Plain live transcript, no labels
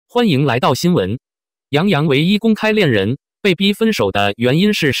欢迎来到新闻。杨洋唯一公开恋人，被逼分手的原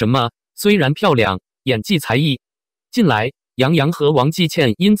因是什么？虽然漂亮，演技才艺。近来，杨洋和王骥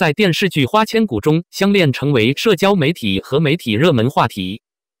纤因在电视剧《花千骨》中相恋成为社交媒体和媒体热门话题。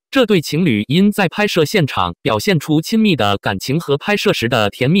这对情侣因在拍摄现场表现出亲密的感情和拍摄时的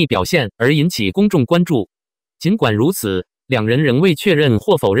甜蜜表现而引起公众关注。尽管如此，两人仍未确认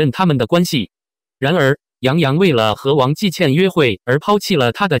或否认他们的关系。然而，杨洋为了和王骥纤约会而抛弃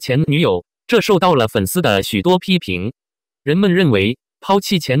了他的前女友，这受到了粉丝的许多批评。人们认为，抛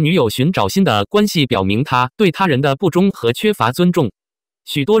弃前女友寻找新的关系表明他对他人的不忠和缺乏尊重。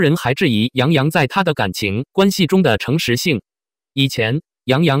许多人还质疑杨洋在他的感情关系中的诚实性。以前，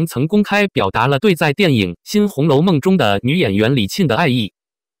杨洋曾公开表达了对在电影《新红楼梦》中的女演员李沁的爱意。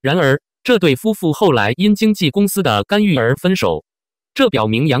然而，这对夫妇后来因经纪公司的干预而分手。这表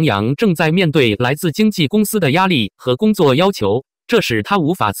明杨洋正在面对来自经纪公司的压力和工作要求，这使他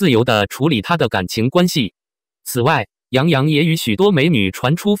无法自由地处理他的感情关系。此外，杨洋也与许多美女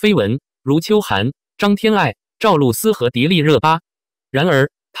传出绯闻，如秋寒、张天爱、赵露思和迪丽热巴。然而，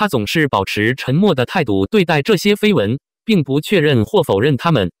他总是保持沉默的态度对待这些绯闻，并不确认或否认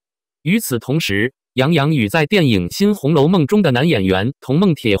他们。与此同时，杨洋与在电影《新红楼梦》中的男演员童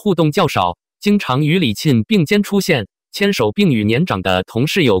梦铁互动较少，经常与李沁并肩出现，牵手并与年长的同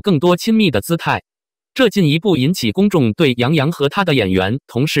事有更多亲密的姿态。这进一步引起公众对杨洋和他的演员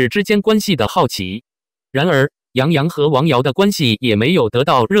同事之间关系的好奇。然而，杨洋和王瑶的关系也没有得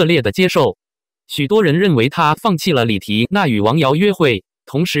到热烈的接受。许多人认为他放弃了李缇娜与王瑶约会，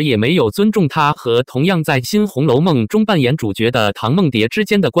同时也没有尊重他和同样在《新红楼梦》中扮演主角的唐梦蝶之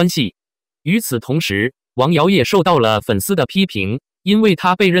间的关系。与此同时，王瑶也受到了粉丝的批评，因为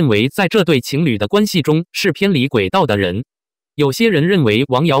他被认为在这对情侣的关系中是偏离轨道的人。有些人认为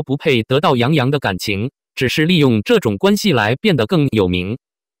王瑶不配得到杨洋的感情，只是利用这种关系来变得更有名。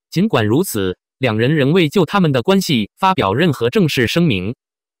尽管如此，两人仍未就他们的关系发表任何正式声明。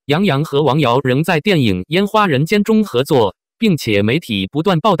杨洋和王瑶仍在电影《烟花人间》中合作，并且媒体不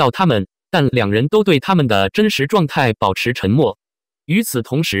断报道他们，但两人都对他们的真实状态保持沉默。与此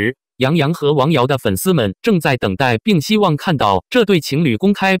同时，杨洋和王瑶的粉丝们正在等待并希望看到这对情侣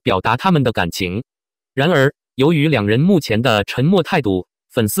公开表达他们的感情。然而，由于两人目前的沉默态度，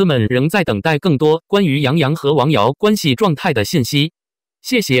粉丝们仍在等待更多关于杨洋和王瑶关系状态的信息。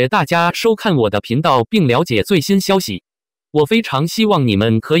谢谢大家收看我的频道并了解最新消息。我非常希望你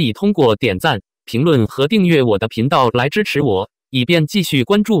们可以通过点赞、评论和订阅我的频道来支持我，以便继续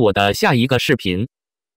关注我的下一个视频。